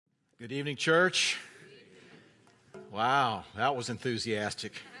Good evening, church. Wow, that was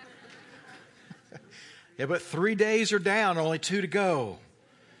enthusiastic. Yeah, but 3 days are down, only 2 to go.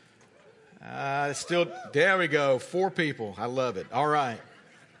 There we go, 4 people. I love it. All right.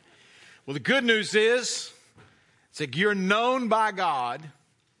 Well, the good news is that you're known by God,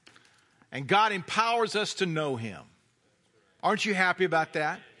 and God empowers us to know Him. Aren't you happy about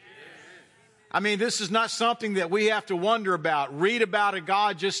that? I mean, this is not something that we have to wonder about. Read about a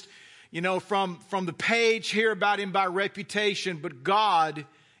God just, from the page, hear about Him by reputation, but God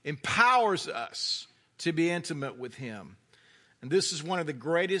empowers us to be intimate with Him. And this is one of the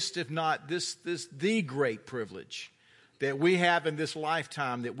greatest, if not the great privilege that we have in this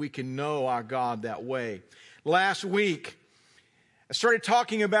lifetime, that we can know our God that way. Last week, I started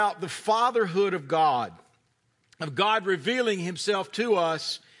talking about the fatherhood of God revealing Himself to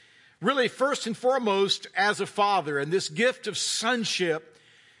us, really first and foremost as a father. And this gift of sonship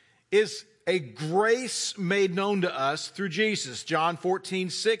is a grace made known to us through Jesus. John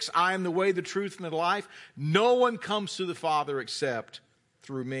 14:6, I am the way, the truth, and the life. No one comes to the Father except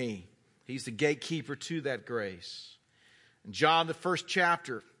through me. He's the gatekeeper to that grace. In John, the 1st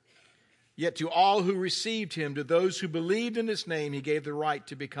chapter, yet to all who received Him, to those who believed in His name, He gave the right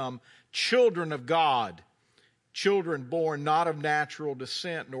to become children of God. Children born not of natural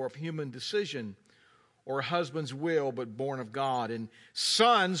descent, nor of human decision, or a husband's will, but born of God. And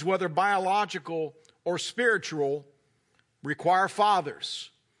sons, whether biological or spiritual, require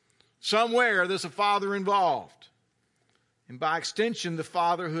fathers. Somewhere there's a father involved. And by extension, the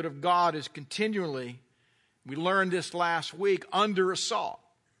fatherhood of God is continually, we learned this last week, under assault.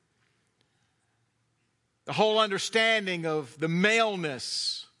 The whole understanding of the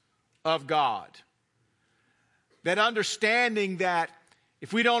maleness of God. That understanding that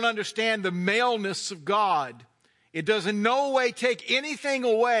if we don't understand the maleness of God, it does in no way take anything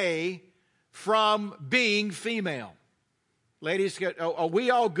away from being female. Ladies, are we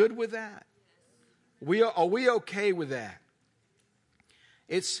all good with that? Are we okay with that?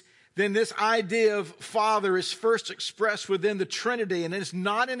 Then this idea of father is first expressed within the Trinity, and it's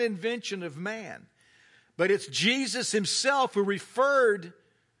not an invention of man, but it's Jesus Himself who referred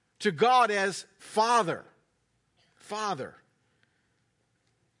to God as Father. Father.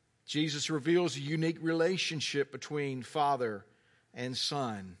 Jesus reveals a unique relationship between Father and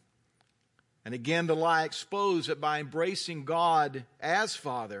Son. And again, the lie exposed that by embracing God as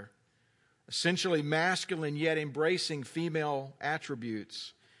Father, essentially masculine yet embracing female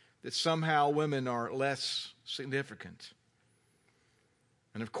attributes, that somehow women are less significant.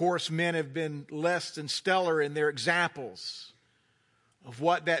 And of course, men have been less than stellar in their examples of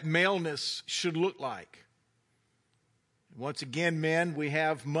what that maleness should look like. Once again, men, we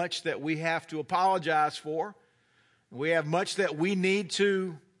have much that we have to apologize for. We have much that we need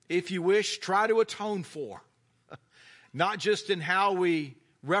to, if you wish, try to atone for. Not just in how we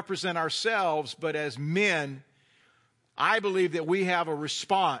represent ourselves, but as men, I believe that we have a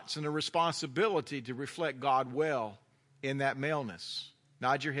response and a responsibility to reflect God well in that maleness.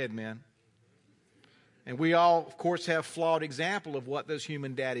 Nod your head, man. And we all, of course, have flawed example of what those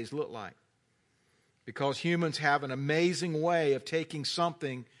human daddies look like. Because humans have an amazing way of taking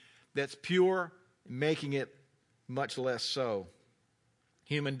something that's pure and making it much less so.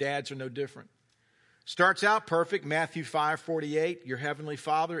 Human dads are no different. Starts out perfect, Matthew 5:48. Your heavenly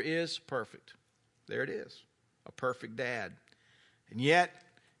Father is perfect. There it is, a perfect dad. And yet,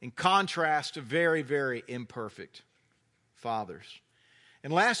 in contrast to very, very imperfect fathers.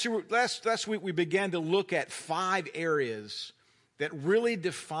 And last week we began to look at 5 areas that really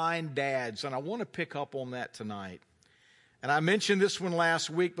define dads, and I want to pick up on that tonight. And I mentioned this one last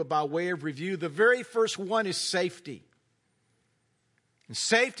week, but by way of review, the very first one is safety. And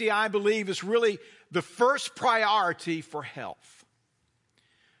safety, I believe, is really the first priority for health.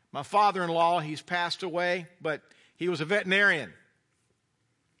 My father-in-law, he's passed away, but he was a veterinarian.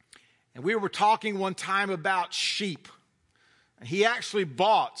 And we were talking one time about sheep. And he actually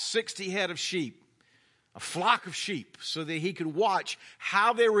bought 60 head of sheep. A flock of sheep, so that he could watch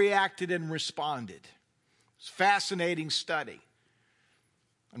how they reacted and responded. It's a fascinating study.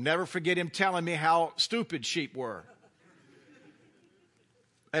 I'll never forget him telling me how stupid sheep were.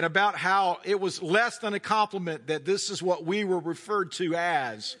 And about how it was less than a compliment that this is what we were referred to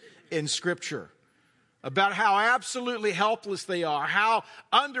as in Scripture. About how absolutely helpless they are, how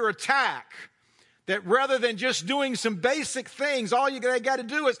under attack. That rather than just doing some basic things, all they got to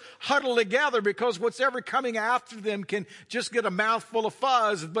do is huddle together, because what's ever coming after them can just get a mouthful of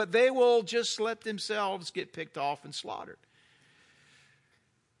fuzz, but they will just let themselves get picked off and slaughtered.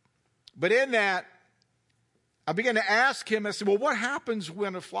 But in that, I began to ask him, I said, well, what happens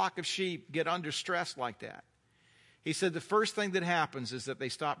when a flock of sheep get under stress like that? He said, the first thing that happens is that they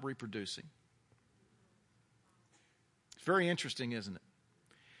stop reproducing. It's very interesting, isn't it?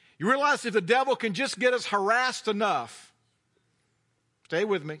 You realize if the devil can just get us harassed enough, stay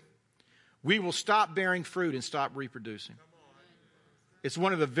with me, we will stop bearing fruit and stop reproducing. It's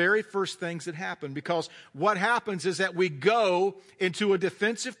one of the very first things that happen, because what happens is that we go into a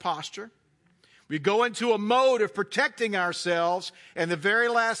defensive posture. We go into a mode of protecting ourselves, and the very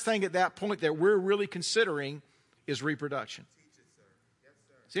last thing at that point that we're really considering is reproduction.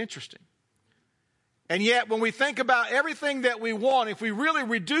 It's interesting. And yet, when we think about everything that we want, if we really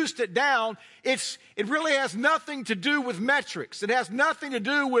reduced it down, it really has nothing to do with metrics. It has nothing to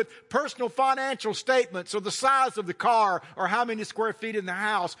do with personal financial statements or the size of the car or how many square feet in the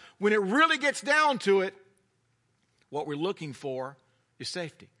house. When it really gets down to it, what we're looking for is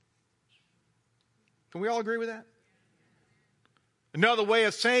safety. Can we all agree with that? Another way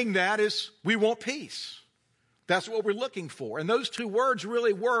of saying that is we want peace. That's what we're looking for. And those two words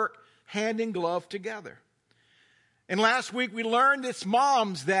really work hand in glove together. And last week we learned it's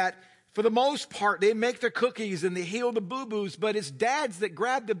moms that, for the most part, they make their cookies and they heal the boo-boos, but it's dads that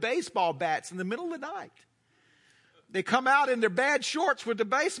grab the baseball bats in the middle of the night. They come out in their bad shorts with the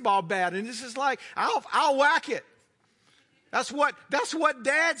baseball bat, and this is like, I'll whack it. That's what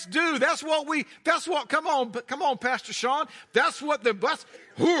dads do. That's what, come on, Pastor Sean. That's what we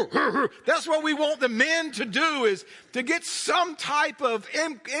want the men to do, is to get some type of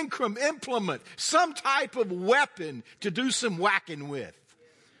implement, some type of weapon to do some whacking with.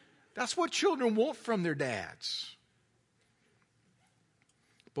 That's what children want from their dads.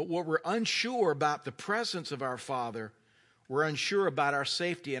 But what we're unsure about the presence of our Father, we're unsure about our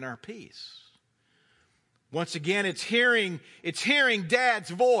safety and our peace. Once again, it's hearing dad's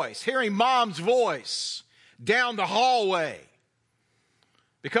voice, hearing mom's voice down the hallway.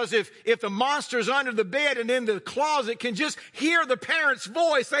 Because if the monsters under the bed and in the closet can just hear the parent's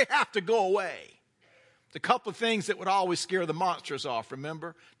voice, they have to go away. It's a couple of things that would always scare the monsters off,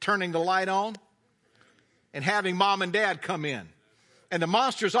 remember? Turning the light on and having mom and dad come in. And the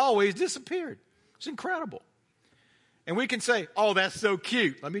monsters always disappeared. It's incredible. And we can say, oh, that's so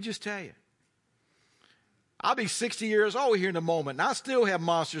cute. Let me just tell you. I'll be 60 years old here in a moment, and I still have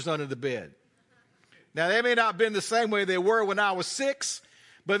monsters under the bed. Now, they may not have been the same way they were when I was 6,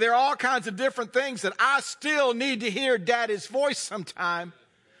 but there are all kinds of different things that I still need to hear Daddy's voice sometime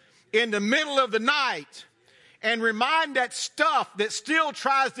in the middle of the night and remind that stuff that still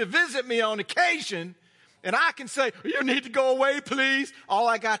tries to visit me on occasion, and I can say, you need to go away, please. All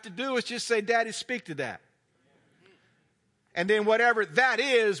I got to do is just say, Daddy, speak to that. And then whatever that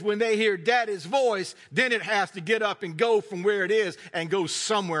is, when they hear Daddy's voice, then it has to get up and go from where it is and go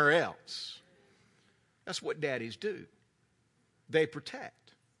somewhere else. That's what daddies do. They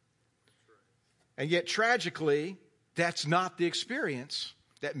protect. And yet, tragically, that's not the experience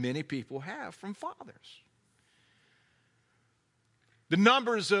that many people have from fathers. The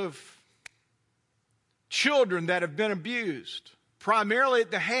numbers of children that have been abused, primarily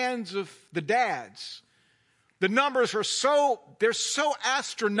at the hands of the dads, the numbers are so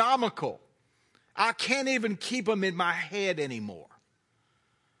astronomical. I can't even keep them in my head anymore.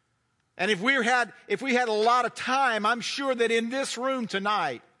 And if we had a lot of time, I'm sure that in this room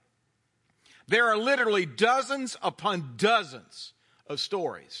tonight, there are literally dozens upon dozens of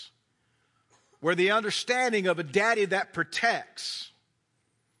stories where the understanding of a daddy that protects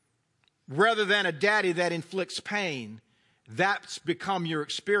rather than a daddy that inflicts pain, that's become your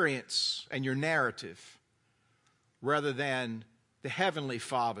experience and your narrative, rather than the Heavenly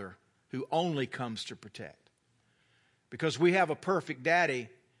Father who only comes to protect. Because we have a perfect daddy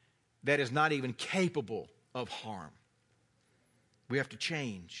that is not even capable of harm. We have to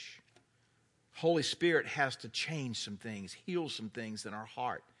change. Holy Spirit has to change some things, heal some things in our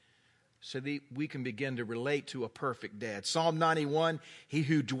heart, so that we can begin to relate to a perfect dad. Psalm 91, he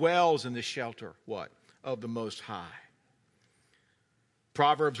who dwells in the shelter, what? Of the Most High.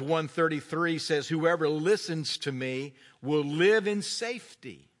 Proverbs 1:33 says, whoever listens to me will live in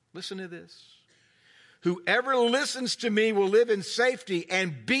safety. Listen to this. Whoever listens to me will live in safety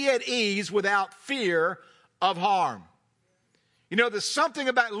and be at ease without fear of harm. You know, there's something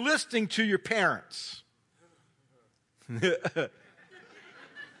about listening to your parents.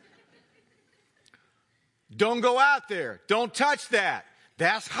 Don't go out there. Don't touch that.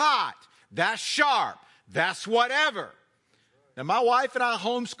 That's hot. That's sharp. That's whatever. Now, my wife and I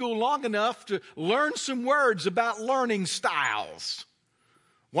homeschooled long enough to learn some words about learning styles.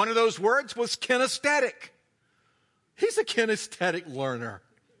 One of those words was kinesthetic. He's a kinesthetic learner.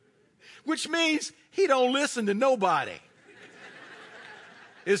 which means he don't listen to nobody.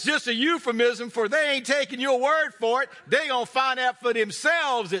 It's just a euphemism for they ain't taking your word for it. They gonna find out for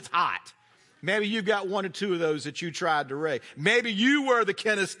themselves it's hot. Maybe you've got one or two of those that you tried to raise. Maybe you were the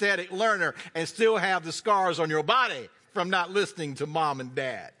kinesthetic learner and still have the scars on your body from not listening to mom and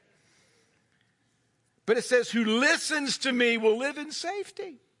dad. But it says, who listens to me will live in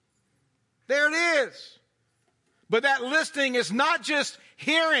safety. There it is. But that listening is not just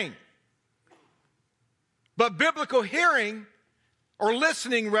hearing, but biblical hearing, or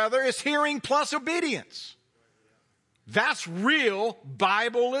listening rather, is hearing plus obedience. That's real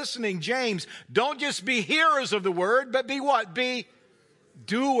Bible listening. James, don't just be hearers of the word, but be what? Be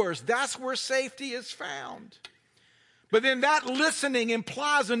doers. That's where safety is found. But then that listening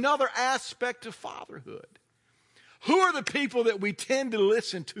implies another aspect of fatherhood. Who are the people that we tend to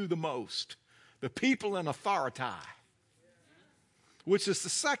listen to the most? The people in authority, which is the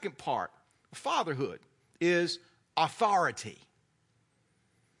second part of fatherhood, is authority.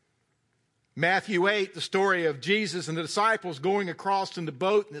 Matthew 8, the story of Jesus and the disciples going across in the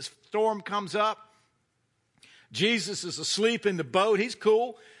boat, and this storm comes up. Jesus is asleep in the boat. He's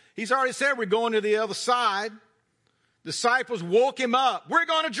cool. He's already said we're going to the other side. Disciples woke him up. We're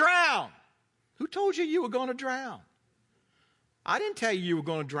going to drown. Who told you you were going to drown? I didn't tell you were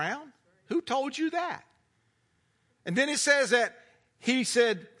going to drown. Who told you that? And then it says that he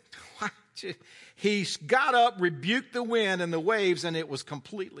said, he got up, rebuked the wind and the waves, and it was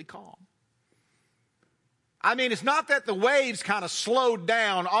completely calm. I mean, it's not that the waves kind of slowed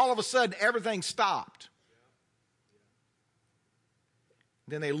down. All of a sudden, everything stopped.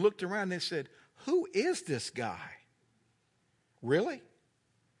 Then they looked around and they said, who is this guy? Really?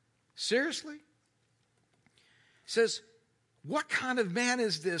 Seriously? It says, what kind of man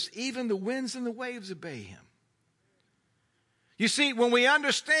is this? Even the winds and the waves obey him. You see, when we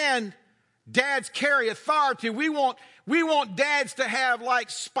understand dads carry authority, we want dads to have like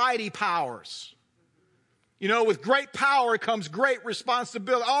Spidey powers. You know, with great power comes great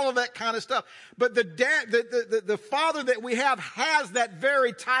responsibility, all of that kind of stuff. But the father that we have has that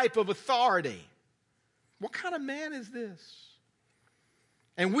very type of authority. What kind of man is this?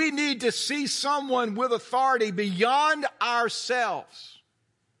 And we need to see someone with authority beyond ourselves.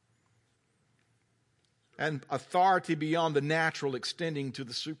 And authority beyond the natural extending to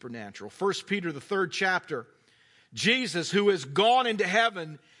the supernatural. 1 Peter, the 3rd chapter. Jesus, who has gone into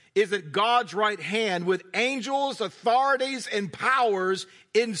heaven, is at God's right hand with angels, authorities, and powers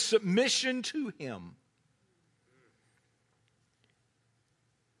in submission to him.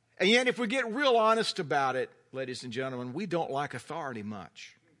 And yet, if we get real honest about it, ladies and gentlemen, we don't like authority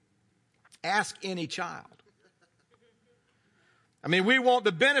much. Ask any child. I mean, we want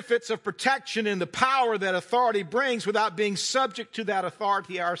the benefits of protection and the power that authority brings without being subject to that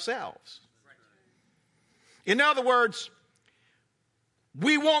authority ourselves. In other words,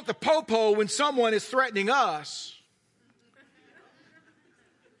 we want the popo when someone is threatening us.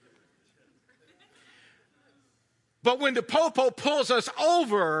 But when the popo pulls us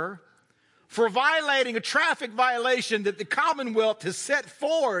over for violating a traffic violation that the Commonwealth has set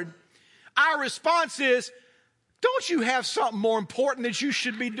forward, our response is, don't you have something more important that you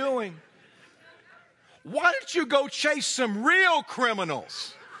should be doing? Why don't you go chase some real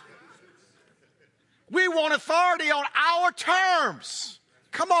criminals? We want authority on our terms.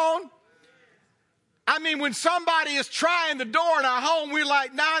 Come on. I mean, when somebody is trying the door in our home, we're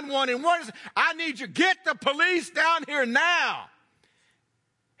like 911. I need you. Get the police down here now.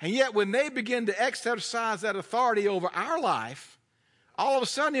 And yet when they begin to exercise that authority over our life, all of a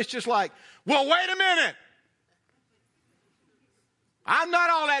sudden it's just like, well, wait a minute. I'm not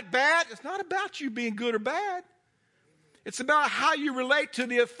all that bad. It's not about you being good or bad. It's about how you relate to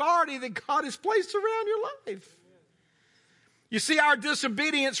the authority that God has placed around your life. You see, our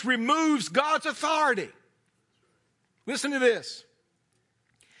disobedience removes God's authority. Listen to this.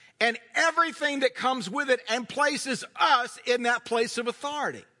 And everything that comes with it and places us in that place of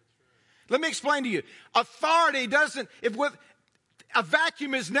authority. Let me explain to you. Authority doesn't, a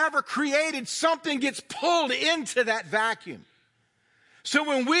vacuum is never created, something gets pulled into that vacuum. So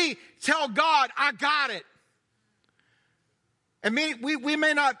when we tell God, I got it, and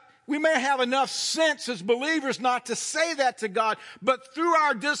we may have enough sense as believers not to say that to God, but through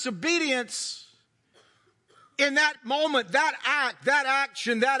our disobedience, in that moment, that act, that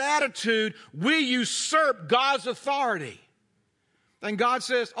action, that attitude, we usurp God's authority. Then God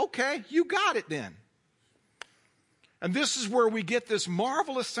says, okay, you got it then. And this is where we get this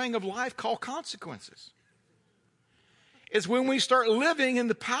marvelous thing of life called consequences. It's when we start living in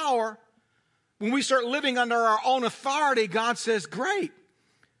the power, when we start living under our own authority, God says, great.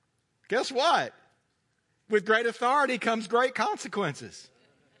 guess what? With great authority comes great consequences.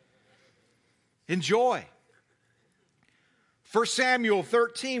 Enjoy. 1 Samuel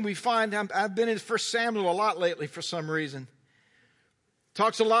 13, we find, I've been in 1 Samuel a lot lately for some reason.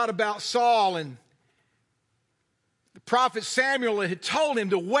 Talks a lot about Saul, and the prophet Samuel had told him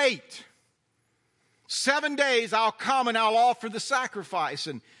to wait. 7 days I'll come and I'll offer the sacrifice.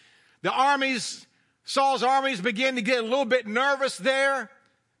 And Saul's armies begin to get a little bit nervous there.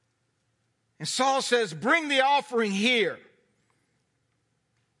 And Saul says, bring the offering here.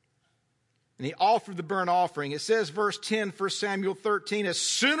 And he offered the burnt offering. It says, verse 10, 1 Samuel 13, as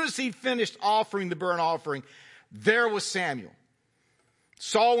soon as he finished offering the burnt offering, there was Samuel.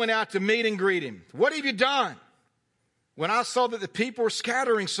 Saul went out to meet and greet him. What have you done? When I saw that the people were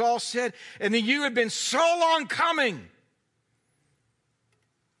scattering, Saul said, and that you had been so long coming.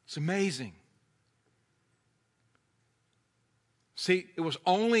 It's amazing. See, it was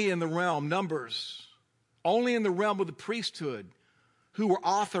only in the realm, numbers, only in the realm of the priesthood who were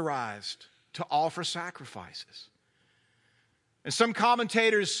authorized to offer sacrifices. And some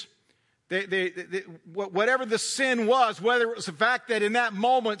commentators, whatever the sin was, whether it was the fact that in that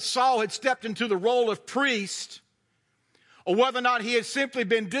moment Saul had stepped into the role of priest, or whether or not he had simply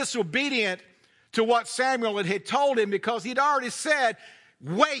been disobedient to what Samuel had told him, because he'd already said,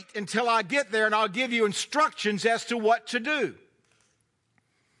 wait until I get there and I'll give you instructions as to what to do.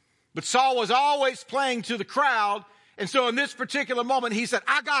 But Saul was always playing to the crowd, and so in this particular moment he said,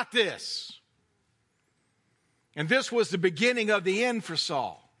 I got this. And this was the beginning of the end for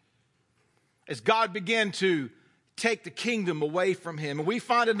Saul, as God began to take the kingdom away from him. And we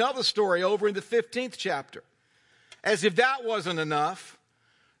find another story over in the 15th chapter. As if that wasn't enough,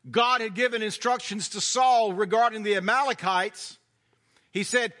 God had given instructions to Saul regarding the Amalekites. He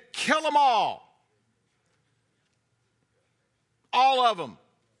said, kill them all. All of them.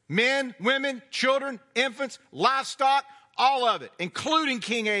 Men, women, children, infants, livestock, all of it, including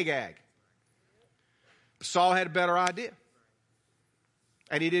King Agag. Saul had a better idea,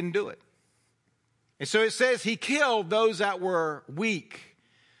 and he didn't do it. And so it says he killed those that were weak,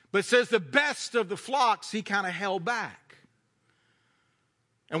 but it says the best of the flocks he kind of held back.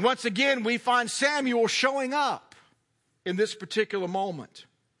 And once again, we find Samuel showing up in this particular moment.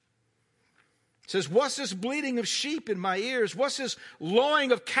 It says, what's this bleating of sheep in my ears? What's this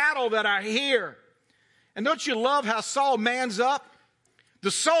lowing of cattle that I hear? And don't you love how Saul mans up?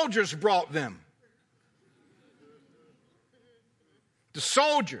 The soldiers brought them. The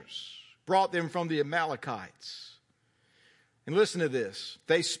soldiers brought them from the Amalekites. And listen to this.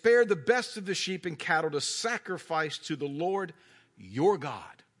 They spared the best of the sheep and cattle to sacrifice to the Lord your God.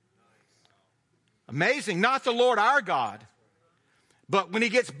 Amazing. Not the Lord our God. But when he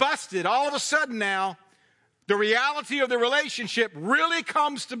gets busted, all of a sudden now, the reality of the relationship really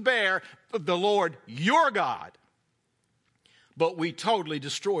comes to bear, the Lord your God. But we totally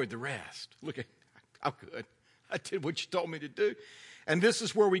destroyed the rest. Look at how good. I did what you told me to do. And this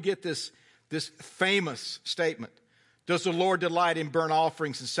is where we get this famous statement. Does the Lord delight in burnt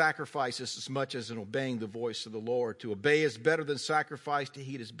offerings and sacrifices as much as in obeying the voice of the Lord? To obey is better than sacrifice. To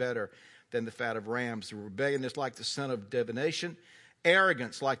heed is better than the fat of rams. The rebellion is like the son of divination.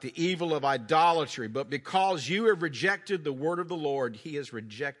 Arrogance like the evil of idolatry. But because you have rejected the word of the Lord, he has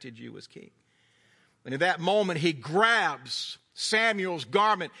rejected you as king. And in that moment, he grabs Samuel's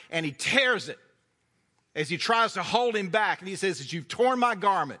garment and he tears it as he tries to hold him back. And he says, as you've torn my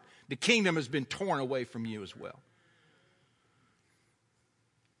garment, the kingdom has been torn away from you as well.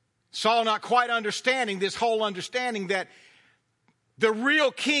 Saul not quite understanding this whole understanding that the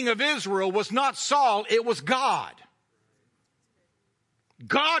real king of Israel was not Saul, it was God.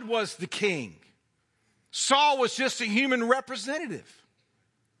 God was the king. Saul was just a human representative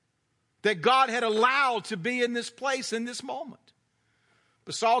that God had allowed to be in this place in this moment.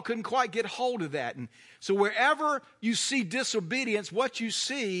 But Saul couldn't quite get hold of that. And so wherever you see disobedience, what you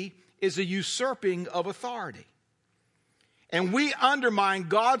see is a usurping of authority. And we undermine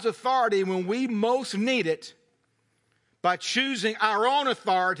God's authority when we most need it by choosing our own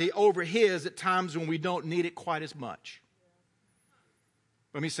authority over his at times when we don't need it quite as much.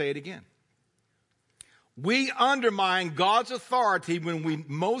 Let me say it again. We undermine God's authority when we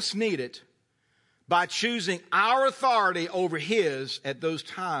most need it by choosing our authority over his at those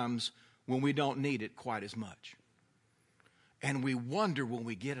times when we don't need it quite as much. And we wonder when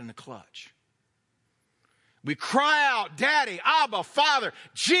we get in a clutch. We cry out, Daddy, Abba, Father,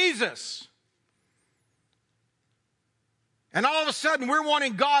 Jesus. And all of a sudden we're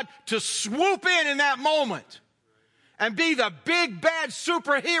wanting God to swoop in that moment and be the big bad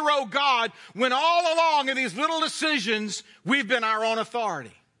superhero God when all along in these little decisions we've been our own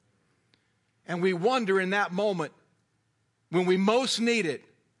authority. And we wonder in that moment, when we most need it,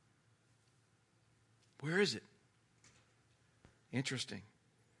 where is it? Interesting.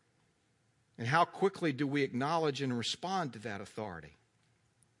 And how quickly do we acknowledge and respond to that authority?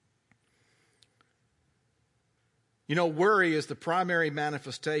 You know, worry is the primary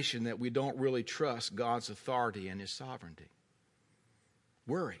manifestation that we don't really trust God's authority and His sovereignty.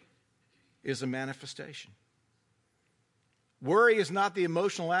 Worry is a manifestation. Worry is not the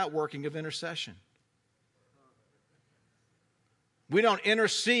emotional outworking of intercession. We don't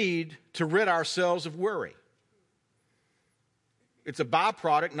intercede to rid ourselves of worry. It's a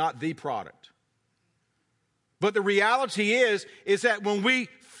byproduct, not the product. But the reality is that when we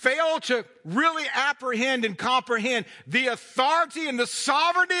fail to really apprehend and comprehend the authority and the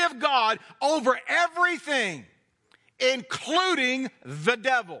sovereignty of God over everything, including the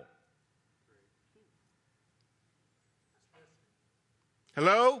devil.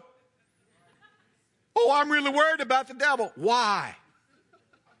 Hello? Oh, I'm really worried about the devil. Why?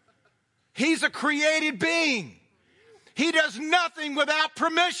 He's a created being. He does nothing without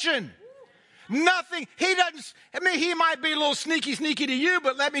permission. Nothing. He doesn't, he might be a little sneaky to you,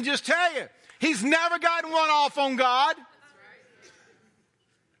 but let me just tell you, he's never gotten one off on God.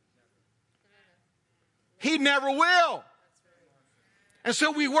 He never will. And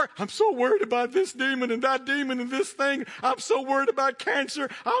so I'm so worried about this demon and that demon and this thing. I'm so worried about cancer.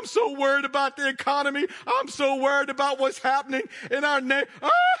 I'm so worried about the economy. I'm so worried about what's happening in our nation.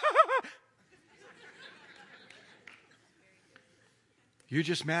 You're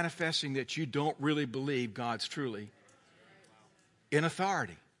just manifesting that you don't really believe God's truly in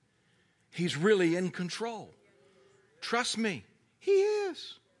authority. He's really in control. Trust me, He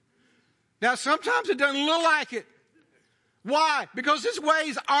is. Now, sometimes it doesn't look like it. Why? Because His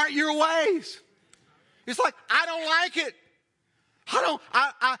ways aren't your ways. It's like, I don't like it.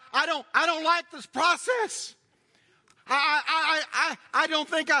 I don't like this process. I don't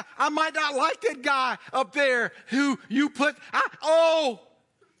think I might not like that guy up there who you put,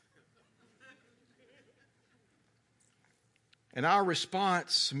 And our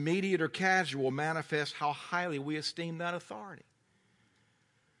response, immediate or casual, manifests how highly we esteem that authority.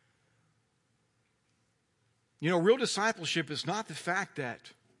 You know, real discipleship is not the fact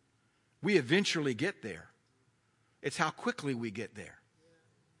that we eventually get there. It's how quickly we get there.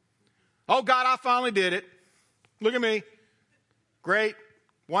 Oh, God, I finally did it. Look at me. Great.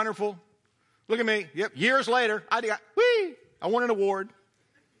 Wonderful. Look at me. Yep. Years later, I won an award.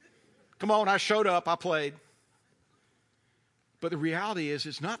 Come on, I showed up. I played. But the reality is,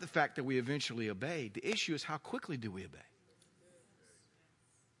 it's not the fact that we eventually obeyed. The issue is, how quickly do we obey?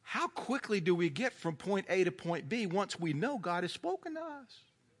 How quickly do we get from point A to point B once we know God has spoken to us?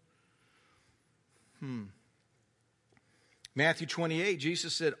 Matthew 28,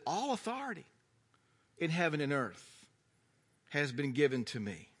 Jesus said, all authority in heaven and earth has been given to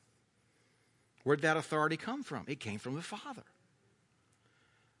me. Where'd that authority come from? It came from the Father.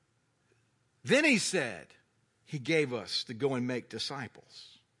 Then He said, He gave us to go and make disciples.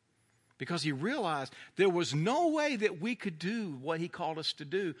 Because He realized there was no way that we could do what He called us to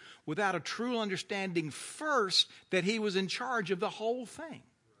do without a true understanding first that He was in charge of the whole thing.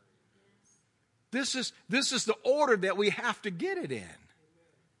 This is the order that we have to get it in.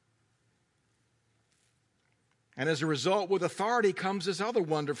 And as a result, with authority comes this other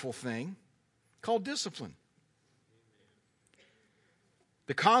wonderful thing called discipline.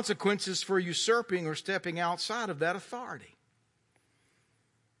 The consequences for usurping or stepping outside of that authority.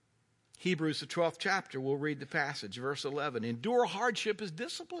 Hebrews, the 12th chapter, we'll read the passage, verse 11. Endure hardship as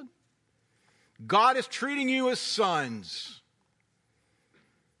discipline. God is treating you as sons.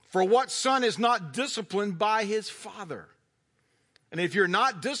 For what son is not disciplined by his father? And if you're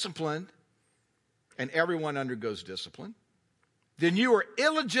not disciplined, and everyone undergoes discipline, then you are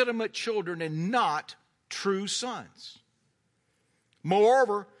illegitimate children and not true sons.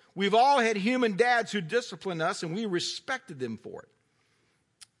 Moreover, we've all had human dads who disciplined us, and we respected them for it.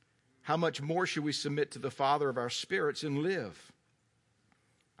 How much more should we submit to the Father of our spirits and live?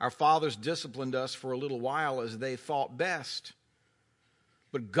 Our fathers disciplined us for a little while as they thought best.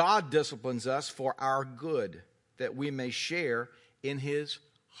 But God disciplines us for our good, that we may share in His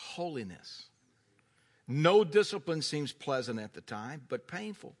holiness. No discipline seems pleasant at the time, but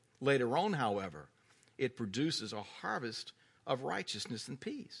painful. Later on, however, it produces a harvest of righteousness and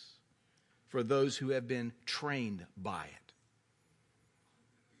peace for those who have been trained by it.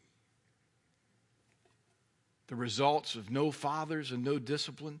 The results of no fathers and no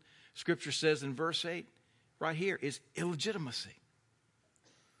discipline, Scripture says in verse 8, right here, is illegitimacy.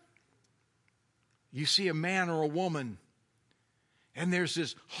 You see a man or a woman And there's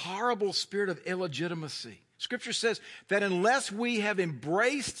this horrible spirit of illegitimacy. Scripture says that unless we have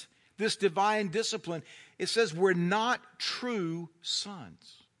embraced this divine discipline, it says we're not true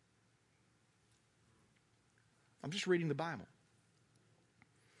sons. I'm just reading the Bible.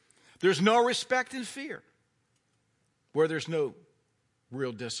 There's no respect and fear where there's no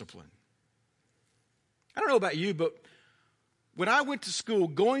real discipline. I don't know about you, but when I went to school,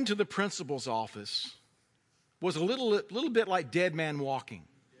 going to the principal's office was a little bit like dead man walking.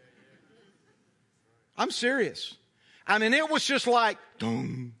 I'm serious. I mean, it was just like,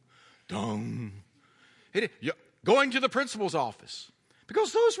 dung, dung. Going to the principal's office.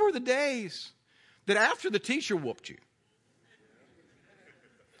 Because those were the days that after the teacher whooped you,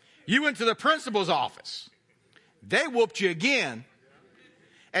 you went to the principal's office. They whooped you again.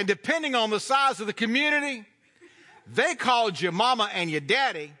 And depending on the size of the community, they called you mama and your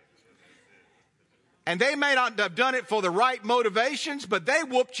daddy. And they may not have done it for the right motivations, but they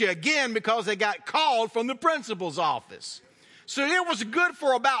whooped you again because they got called from the principal's office. So it was good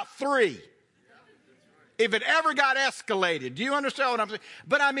for about 3. If it ever got escalated. Do you understand what I'm saying?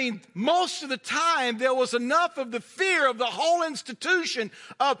 But I mean, most of the time, there was enough of the fear of the whole institution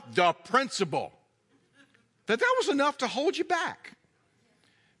of the principal that was enough to hold you back.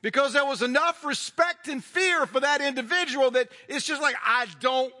 Because there was enough respect and fear for that individual that it's just like, I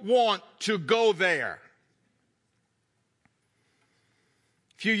don't want to go there.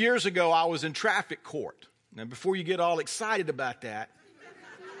 A few years ago, I was in traffic court. Now, before you get all excited about that,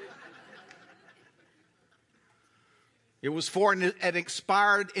 it was for an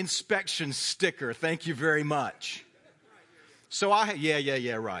expired inspection sticker. Thank you very much. So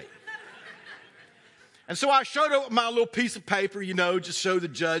right. And so I showed up my little piece of paper, just show the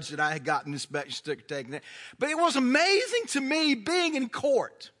judge that I had gotten an inspection sticker taken. But it was amazing to me being in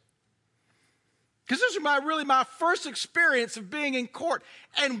court. Because this was my first experience of being in court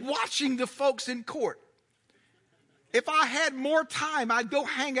and watching the folks in court. If I had more time, I'd go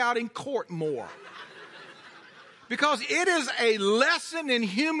hang out in court more. Because it is a lesson in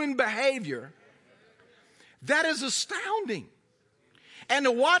human behavior that is astounding. And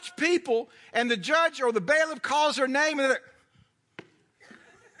to watch people and the judge or the bailiff calls their name and they're,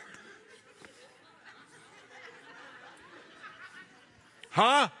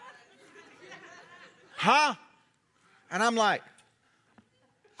 huh? And I'm like,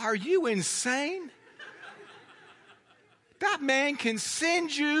 are you insane? That man can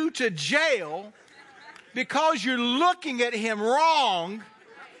send you to jail because you're looking at him wrong,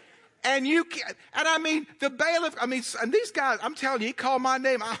 and you can't. And I mean, the bailiff, and these guys, I'm telling you, he called my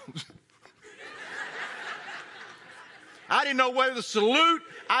name. I didn't know whether to salute.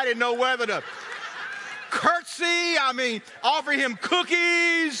 I didn't know whether to curtsy. Offer him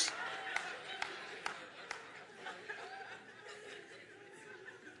cookies.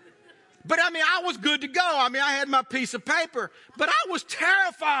 But I was good to go. I had my piece of paper, but I was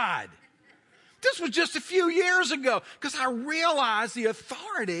terrified. This was just a few years ago because I realized the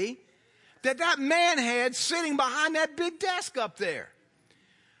authority that man had sitting behind that big desk up there.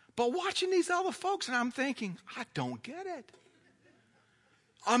 But watching these other folks, and I'm thinking, I don't get it.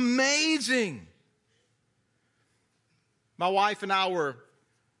 Amazing. My wife and I were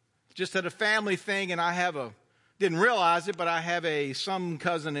just at a family thing, and didn't realize it, but I have some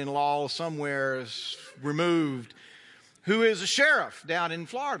cousin-in-law somewhere removed who is a sheriff down in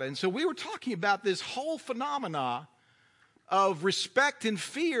Florida. And so we were talking about this whole phenomena of respect and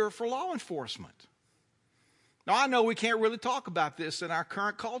fear for law enforcement. Now, I know we can't really talk about this in our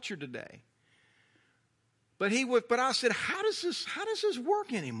current culture today. But I said, how does this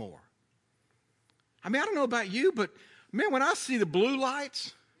work anymore? I don't know about you, but man, when I see the blue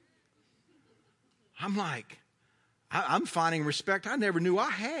lights, I'm like, I'm finding respect I never knew I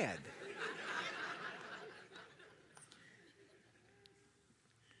had.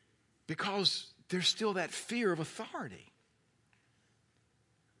 Because there's still that fear of authority.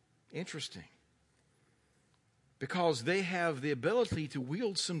 Interesting. Because they have the ability to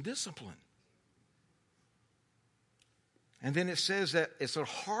wield some discipline. And then it says that it's a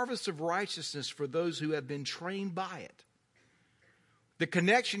harvest of righteousness for those who have been trained by it. The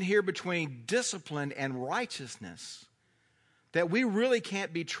connection here between discipline and righteousness, that we really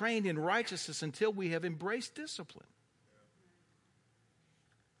can't be trained in righteousness until we have embraced discipline.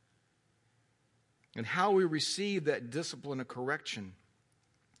 And how we receive that discipline or correction,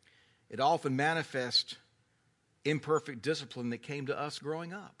 it often manifests imperfect discipline that came to us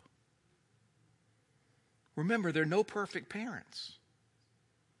growing up. Remember, there are no perfect parents.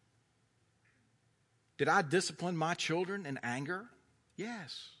 Did I discipline my children in anger?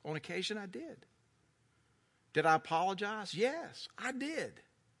 Yes, on occasion I did. Did I apologize? Yes, I did.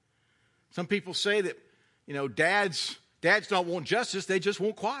 Some people say that, dads don't want justice, they just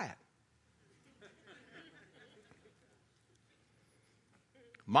want quiet.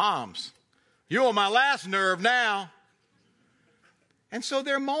 Moms, you're on my last nerve now. And so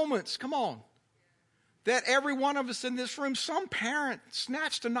there are moments, come on, that every one of us in this room, some parent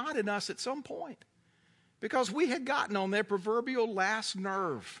snatched a knot in us at some point because we had gotten on their proverbial last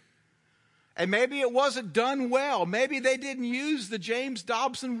nerve. And maybe it wasn't done well. Maybe they didn't use the James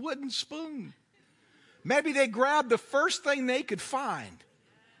Dobson wooden spoon. Maybe they grabbed the first thing they could find.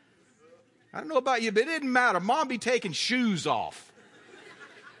 I don't know about you, but it didn't matter. Mom be taking shoes off.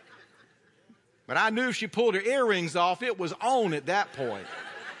 But I knew if she pulled her earrings off, it was on at that point.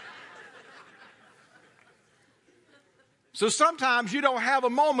 So sometimes you don't have a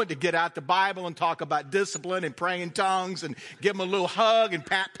moment to get out the Bible and talk about discipline and praying in tongues and give them a little hug and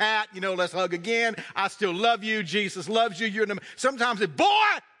pat, let's hug again. I still love you. Jesus loves you. Sometimes it's, boy!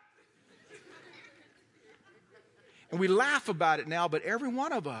 And we laugh about it now, but every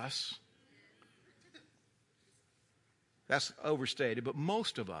one of us, that's overstated, but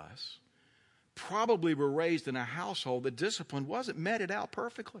most of us probably were raised in a household that discipline wasn't meted out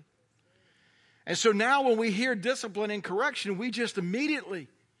perfectly. And so now when we hear discipline and correction, we just immediately,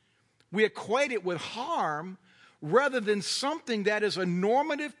 we equate it with harm rather than something that is a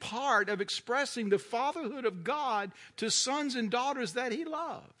normative part of expressing the fatherhood of God to sons and daughters that he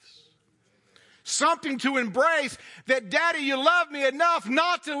loves. Something to embrace that, Daddy, you love me enough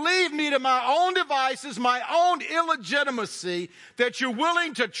not to leave me to my own devices, my own illegitimacy, that you're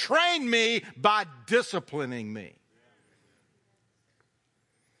willing to train me by disciplining me.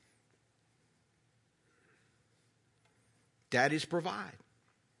 Daddies provide.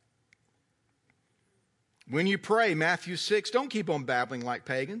 When you pray, Matthew 6, don't keep on babbling like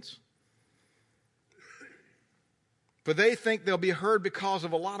pagans. For they think they'll be heard because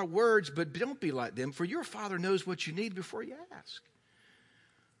of a lot of words, but don't be like them, for your Father knows what you need before you ask.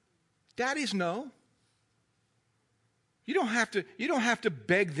 Daddies know. You don't have to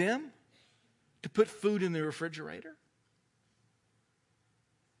beg them to put food in the refrigerator.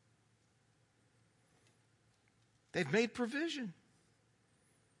 They've made provision.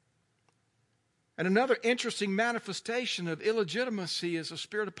 And another interesting manifestation of illegitimacy is a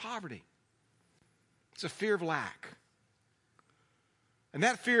spirit of poverty. It's a fear of lack. And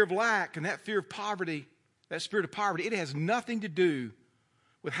that fear of lack and that fear of poverty, that spirit of poverty, it has nothing to do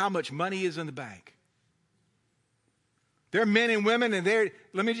with how much money is in the bank. There are men and women, and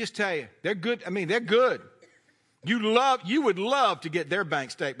let me just tell you, they're good. I mean, they're good. You would love to get their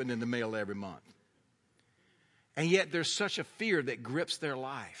bank statement in the mail every month. And yet there's such a fear that grips their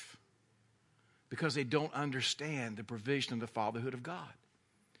life because they don't understand the provision of the fatherhood of God.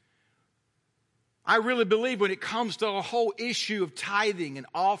 I really believe when it comes to the whole issue of tithing and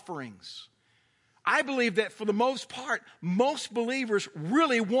offerings, I believe that for the most part, most believers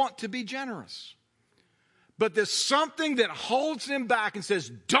really want to be generous. But there's something that holds them back and says,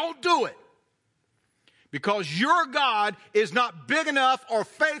 don't do it. Because your God is not big enough or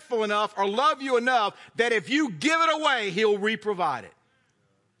faithful enough or love you enough that if you give it away, he'll reprovide it.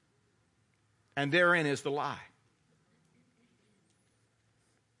 And therein is the lie.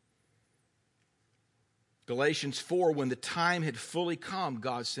 Galatians 4, when the time had fully come,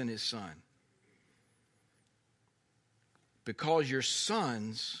 God sent his Son. Because you're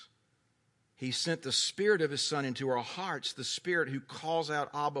sons, he sent the Spirit of his Son into our hearts, the Spirit who calls out,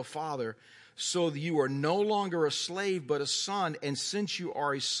 Abba, Father, so that you are no longer a slave but a son, and since you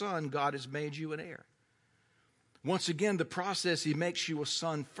are a son, God has made you an heir. Once again, the process, he makes you a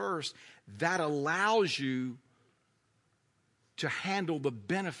son first. That allows you to handle the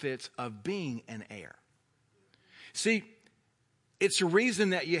benefits of being an heir. See, it's a reason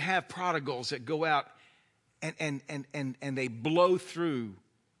that you have prodigals that go out and they blow through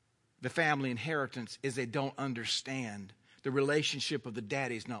the family inheritance is they don't understand the relationship of the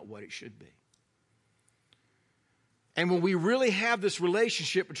daddy is not what it should be. And when we really have this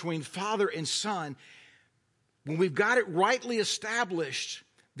relationship between father and son, when we've got it rightly established,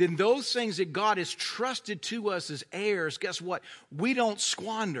 then those things that God has trusted to us as heirs, guess what? We don't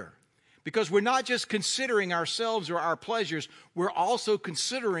squander. Because we're not just considering ourselves or our pleasures, we're also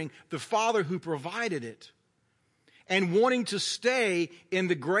considering the Father who provided it and wanting to stay in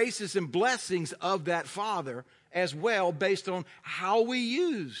the graces and blessings of that Father as well based on how we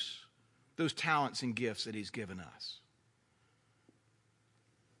use those talents and gifts that he's given us.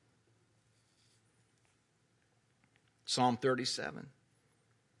 Psalm 37.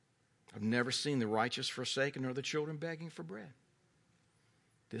 I've never seen the righteous forsaken or the children begging for bread.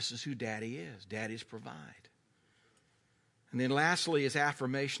 This is who Daddy is. Daddies provide. And then lastly is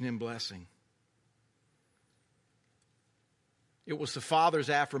affirmation and blessing. It was the Father's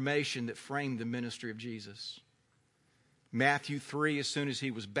affirmation that framed the ministry of Jesus. Matthew 3, as soon as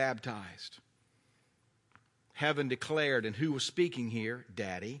he was baptized, heaven declared, and who was speaking here?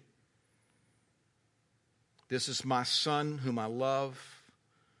 Daddy. This is my Son whom I love.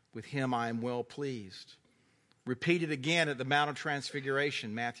 With him I am well pleased. Repeated again at the Mount of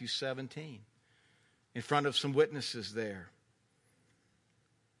Transfiguration, Matthew 17, in front of some witnesses there.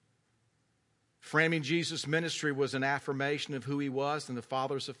 Framing Jesus' ministry was an affirmation of who he was and the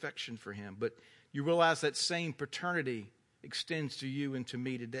Father's affection for him. But you realize that same paternity extends to you and to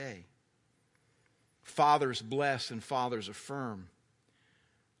me today. Fathers bless and fathers affirm.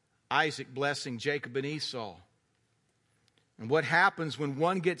 Isaac blessing Jacob and Esau. And what happens when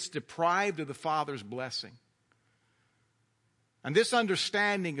one gets deprived of the Father's blessing? And this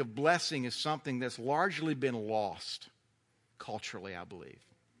understanding of blessing is something that's largely been lost culturally, I believe.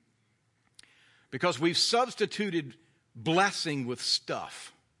 Because we've substituted blessing with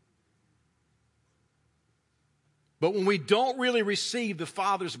stuff. But when we don't really receive the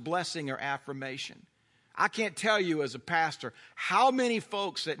Father's blessing or affirmation, I can't tell you as a pastor how many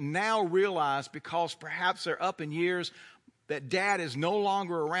folks that now realize, because perhaps they're up in years, that Dad is no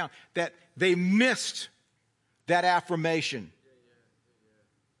longer around, that they missed that affirmation.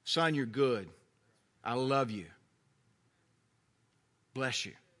 Son, you're good. I love you. Bless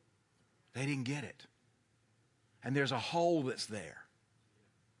you. They didn't get it. And there's a hole that's there.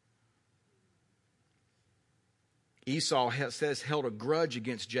 Esau says held a grudge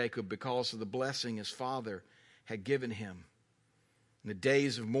against Jacob because of the blessing his father had given him. In the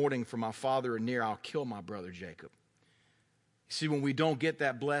days of mourning for my father are near, I'll kill my brother Jacob. You see, when we don't get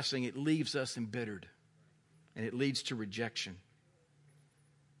that blessing, it leaves us embittered. And it leads to rejection.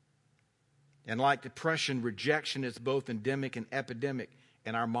 And like depression, rejection is both endemic and epidemic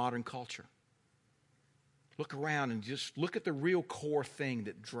in our modern culture. Look around and just look at the real core thing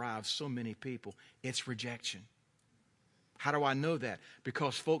that drives so many people. It's rejection. How do I know that?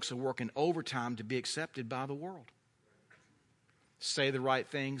 Because folks are working overtime to be accepted by the world. Say the right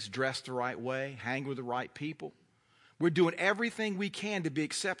things, dress the right way, hang with the right people. We're doing everything we can to be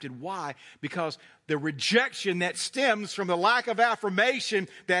accepted. Why? Because the rejection that stems from the lack of affirmation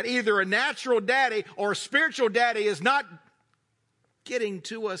that either a natural daddy or a spiritual daddy is not getting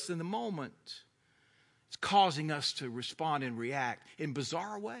to us in the moment. It's causing us to respond and react in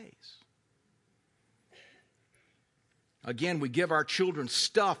bizarre ways. Again, we give our children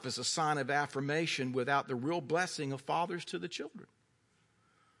stuff as a sign of affirmation without the real blessing of fathers to the children.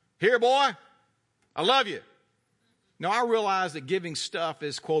 Here, boy, I love you. Now, I realize that giving stuff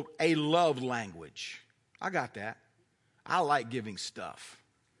is, quote, a love language. I got that. I like giving stuff.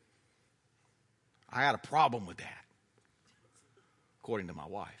 I got a problem with that, according to my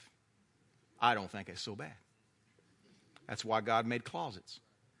wife. I don't think it's so bad. That's why God made closets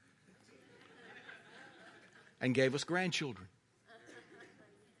and gave us grandchildren.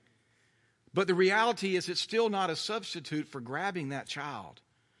 But the reality is it's still not a substitute for grabbing that child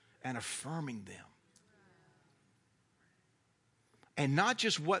and affirming them. And not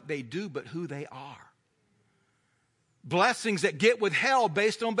just what they do, but who they are. Blessings that get withheld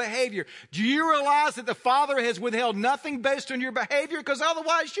based on behavior. Do you realize that the Father has withheld nothing based on your behavior? Because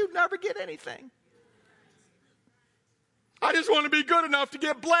otherwise you'd never get anything. I just want to be good enough to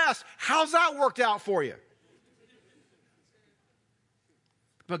get blessed. How's that worked out for you?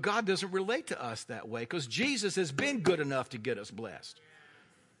 But God doesn't relate to us that way because Jesus has been good enough to get us blessed.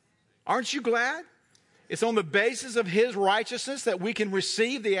 Aren't you glad? It's on the basis of His righteousness that we can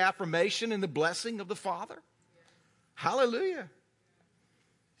receive the affirmation and the blessing of the Father. Hallelujah.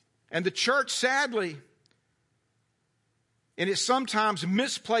 And the church, sadly, in its sometimes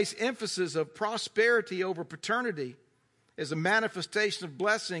misplaced emphasis of prosperity over paternity as a manifestation of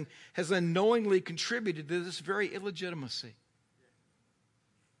blessing, has unknowingly contributed to this very illegitimacy.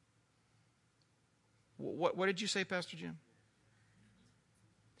 What did you say, Pastor Jim?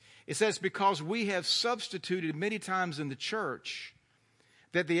 It says, because we have substituted many times in the church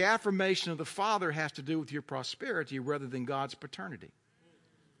that the affirmation of the Father has to do with your prosperity rather than God's paternity.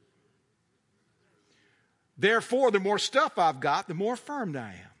 Therefore, the more stuff I've got, the more affirmed I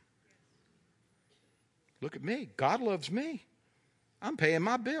am. Look at me. God loves me. I'm paying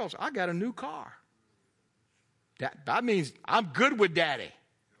my bills. I got a new car. That means I'm good with Daddy.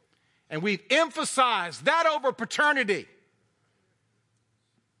 And we've emphasized that over paternity.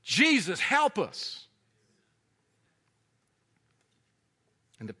 Jesus, help us.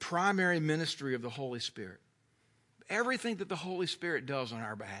 And the primary ministry of the Holy Spirit, everything that the Holy Spirit does on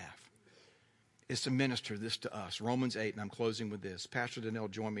our behalf, is to minister this to us. Romans 8, and I'm closing with this. Pastor Donnell,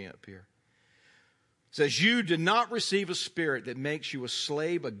 join me up here. It says, you did not receive a spirit that makes you a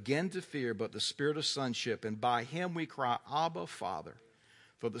slave again to fear, but the spirit of sonship. And by him we cry, Abba, Father.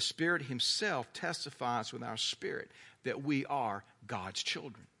 For the Spirit himself testifies with our spirit that we are God's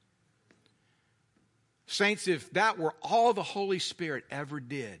children. Saints, if that were all the Holy Spirit ever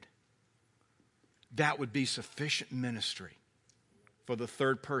did, that would be sufficient ministry for the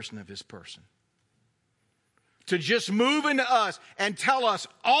third person of his person. To just move into us and tell us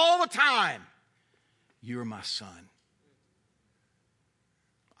all the time, you're my son.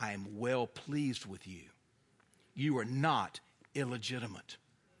 I am well pleased with you. You are not illegitimate.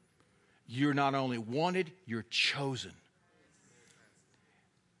 You're not only wanted, you're chosen.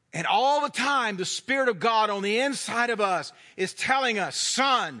 And all the time, the Spirit of God on the inside of us is telling us,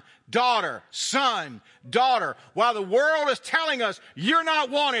 son, daughter, while the world is telling us, you're not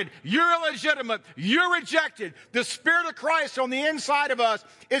wanted, you're illegitimate, you're rejected. The Spirit of Christ on the inside of us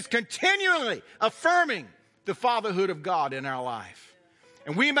is continually affirming the fatherhood of God in our life.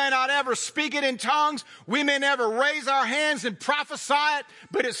 And we may not ever speak it in tongues. We may never raise our hands and prophesy it,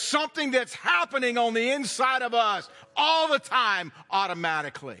 but it's something that's happening on the inside of us all the time,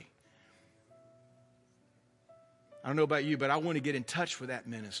 automatically. I don't know about you, but I want to get in touch with that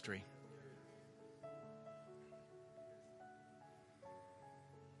ministry.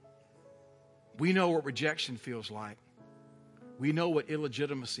 We know what rejection feels like. We know what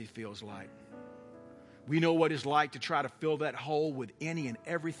illegitimacy feels like. We know what it's like to try to fill that hole with any and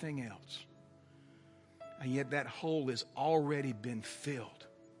everything else. And yet that hole has already been filled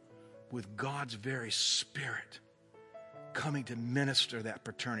with God's very Spirit coming to minister that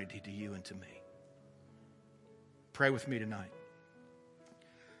paternity to you and to me. Pray with me tonight.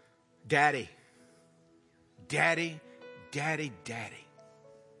 Daddy, Daddy, Daddy, Daddy.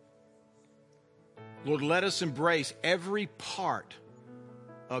 Lord, let us embrace every part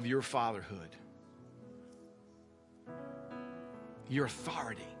of your fatherhood. Your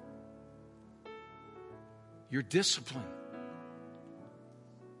authority, your discipline,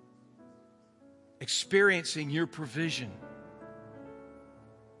 experiencing your provision,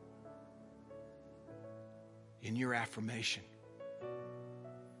 in your affirmation,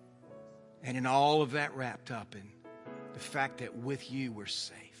 and in all of that wrapped up in the fact that with you we're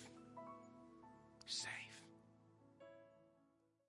safe. Safe.